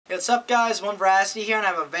What's up guys, OneVeracity here, and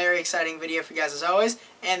I have a very exciting video for you guys as always,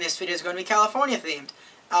 and this video is going to be California themed.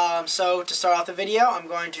 So to start off the video, I'm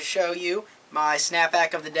going to show you my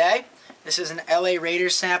snapback of the day. This is an LA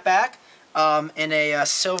Raiders snapback in a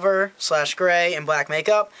silver / gray and black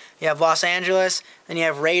makeup. You have Los Angeles, then you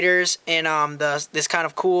have Raiders in this kind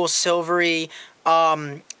of cool silvery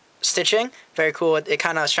stitching. Very cool. It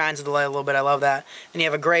kind of shines with the light a little bit. I love that. Then you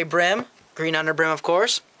have a gray brim, green under brim of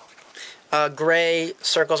course. Gray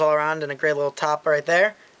circles all around and a gray little top right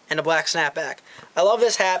there, and a black snapback. I love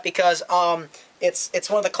this hat because it's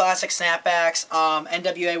one of the classic snapbacks.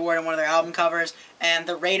 NWA wore it in one of their album covers, and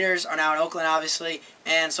the Raiders are now in Oakland, obviously,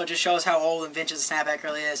 and so it just shows how old and vintage the snapback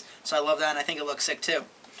really is. So I love that, and I think it looks sick too.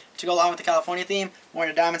 To go along with the California theme, I'm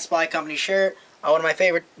wearing a Diamond Supply Company shirt. One of my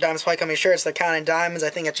favorite Diamond Supply Company shirts, the Counting Diamonds.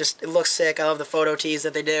 I think it looks sick. I love the photo tees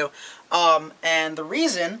that they do. And the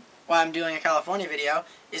reason why I'm doing a California video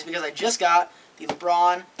is because I just got the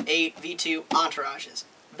Lebron 8 V2 Entourages.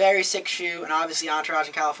 Very sick shoe, and obviously Entourage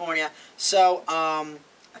in California. So I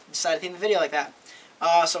decided to theme the video like that.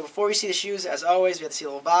 So before we see the shoes, as always, we have to see a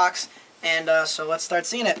little box. And so let's start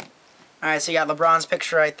seeing it. Alright, so you got LeBron's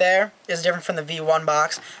picture right there. This is different from the V1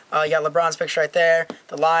 box. You got LeBron's picture right there.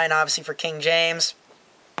 The line, obviously, for King James.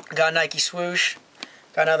 Got a Nike swoosh.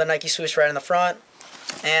 Got another Nike swoosh right in the front.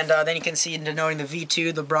 And then you can see denoting the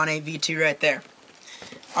V2, the LeBron 8 V2 right there.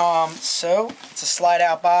 So it's a slide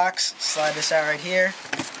out box. Slide this out right here.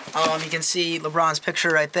 You can see LeBron's picture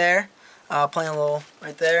right there, playing a little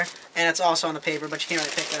right there, and it's also on the paper, but you can't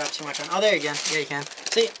really pick that up too much. Oh, there you can. Yeah, you can.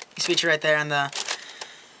 See, he's featured right there on the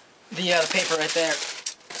paper right there.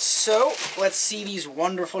 So let's see these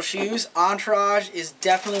wonderful shoes. Entourage is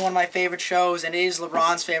definitely one of my favorite shows, and it is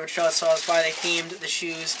LeBron's favorite show, so that's why they themed the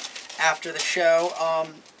shoes after the show.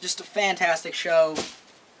 Just a fantastic show.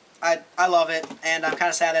 I love it, and I'm kind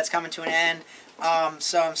of sad that it's coming to an end.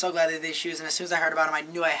 So I'm so glad they did these shoes, and as soon as I heard about them, I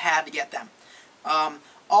knew I had to get them.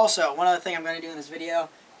 Also, one other thing I'm going to do in this video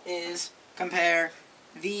is compare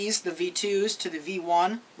these, the V2s, to the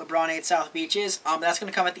V1 LeBron 8 South Beaches. That's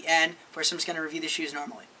going to come at the end. First, I'm just going to review the shoes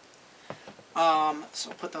normally. So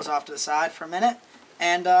I'll put those off to the side for a minute,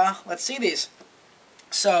 and let's see these.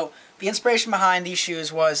 So the inspiration behind these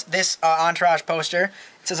shoes was this Entourage poster.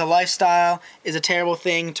 It says, "A lifestyle is a terrible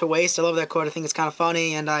thing to waste." I love that quote. I think it's kind of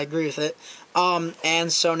funny, and I agree with it.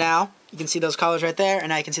 And so now you can see those colors right there, and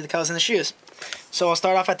now you can see the colors in the shoes. So I'll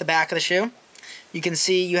start off at the back of the shoe. You can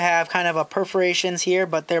see you have kind of a perforations here,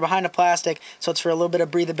 but they're behind the plastic, so it's for a little bit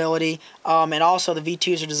of breathability. And also the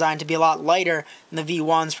V2s are designed to be a lot lighter than the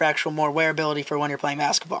V1s for actual more wearability for when you're playing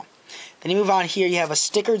basketball. Then you move on here, you have a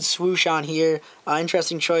stickered swoosh on here.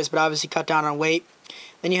 Interesting choice, but obviously cut down on weight.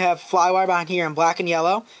 Then you have flywire behind here in black and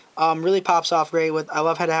yellow. Really pops off great. I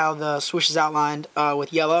love how the swoosh is outlined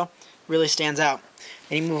with yellow. Really stands out.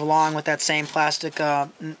 And you move along with that same plastic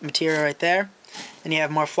material right there. Then you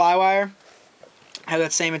have more flywire. Have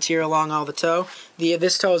that same material along all the toe.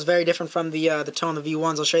 This toe is very different from the toe on the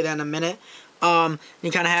V1s. I'll show you that in a minute.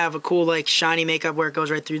 You kind of have a cool like shiny makeup where it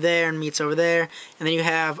goes right through there and meets over there. And then you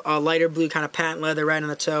have a lighter blue kind of patent leather right on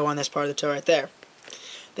the toe on this part of the toe right there.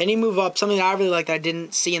 Then you move up. Something that I really like that I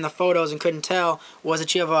didn't see in the photos and couldn't tell was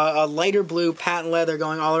that you have a lighter blue patent leather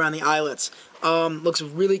going all around the eyelets. Looks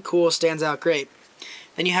really cool, stands out great.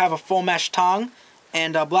 Then you have a full mesh tongue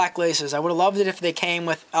and black laces. I would have loved it if they came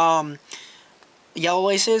with yellow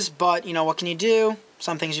laces, but you know, what can you do?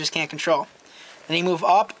 Some things you just can't control. Then you move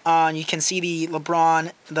up, you can see the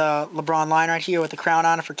LeBron line right here with the crown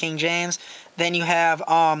on it for King James. Then you have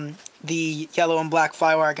the yellow and black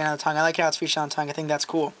flywire again on the tongue. I like how it's featured on the tongue. I think that's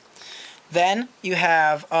cool. Then you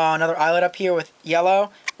have another eyelet up here with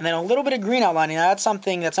yellow, and then a little bit of green outlining. Now that's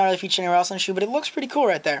something that's not really featured anywhere else in the shoe, but it looks pretty cool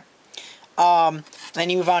right there. Then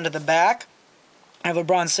you move on to the back. I have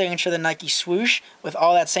LeBron's signature, the Nike swoosh, with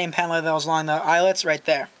all that same patent leather that was along the eyelets right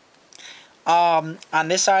there. On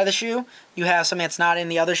this side of the shoe, you have something that's not in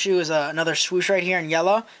the other shoe, is another swoosh right here in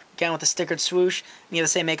yellow, again with the stickered swoosh. And you have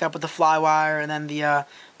the same makeup with the flywire and then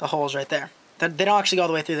the holes right there. They don't actually go all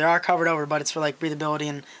the way through. They are covered over, but it's for like breathability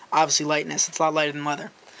and obviously lightness. It's a lot lighter than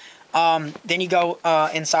leather. Then you go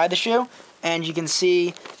inside the shoe, and you can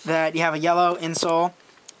see that you have a yellow insole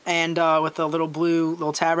and with a little blue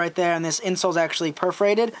little tab right there, and this insole is actually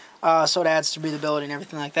perforated, so it adds to breathability and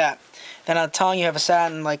everything like that. Then on the tongue you have a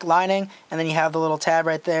satin like lining, and then you have the little tab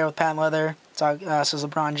right there with patent leather. So says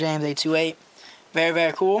LeBron James 828. Very,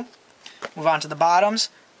 very cool. Move on to the bottoms.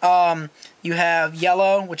 You have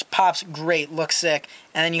yellow, which pops great, looks sick,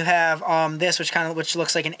 and then you have this, which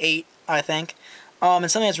looks like an 8, I think.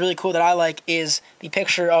 And something that's really cool that I like is the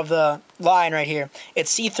picture of the line right here.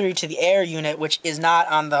 It's see-through to the air unit, which is not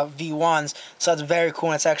on the V1s, so that's very cool,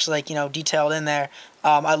 and it's actually, like, you know, detailed in there.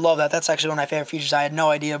 I love that. That's actually one of my favorite features. I had no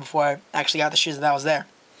idea before I actually got the shoes that was there.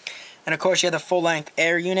 And of course, you have the full-length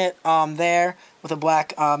air unit there with a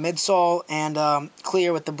black midsole and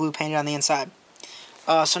clear with the blue painted on the inside.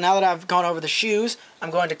 So now that I've gone over the shoes, I'm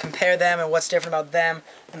going to compare them and what's different about them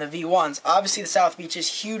and the V1s. Obviously, the South Beach is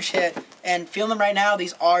a huge hit, and feeling them right now,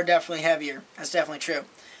 these are definitely heavier. That's definitely true.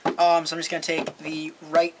 So I'm just going to take the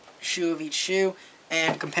right shoe of each shoe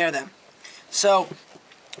and compare them. So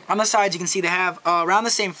on the sides, you can see they have around the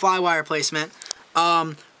same flywire placement,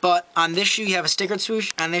 but on this shoe you have a stickered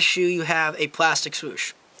swoosh, on this shoe you have a plastic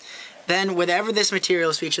swoosh. Then whatever this material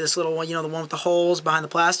is featured, this little one, you know, the one with the holes behind the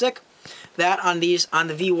plastic, that on the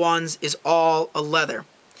V1s is all a leather.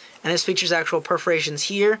 And this features actual perforations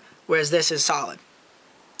here, whereas this is solid.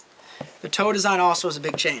 The toe design also is a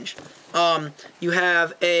big change. You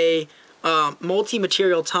have a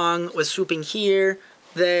multi-material tongue with swooping here,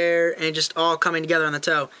 there, and just all coming together on the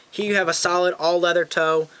toe. Here you have a solid all-leather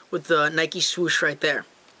toe with the Nike swoosh right there.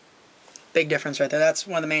 Big difference right there. That's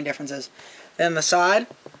one of the main differences. Then on the side,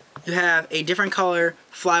 you have a different color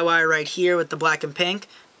flywire right here with the black and pink,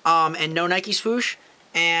 and no Nike swoosh.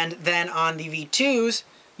 And then on the V2s,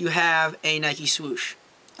 you have a Nike swoosh,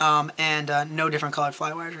 and no different colored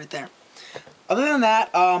flywires right there. Other than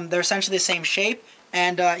that, they're essentially the same shape.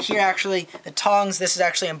 And here, actually, the tongues, this is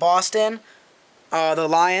actually embossed in the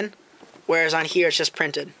lion, whereas on here it's just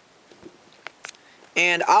printed.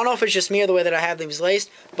 And I don't know if it's just me or the way that I have these laced,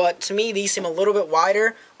 but to me these seem a little bit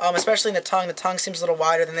wider, especially in the tongue. The tongue seems a little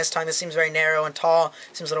wider than this tongue. This seems very narrow and tall,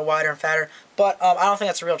 seems a little wider and fatter. But I don't think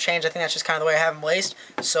that's a real change. I think that's just kind of the way I have them laced,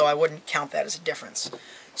 so I wouldn't count that as a difference.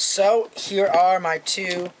 So here are my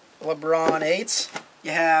two Lebron 8s.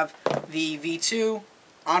 You have the V2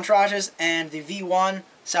 Entourages and the V1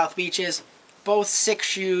 South Beaches. Both sick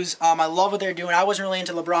shoes. I love what they're doing. I wasn't really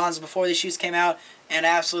into LeBrons before these shoes came out, and I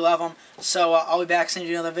absolutely love them. So I'll be back soon to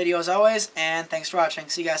do another video as always, and thanks for watching.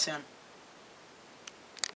 See you guys soon.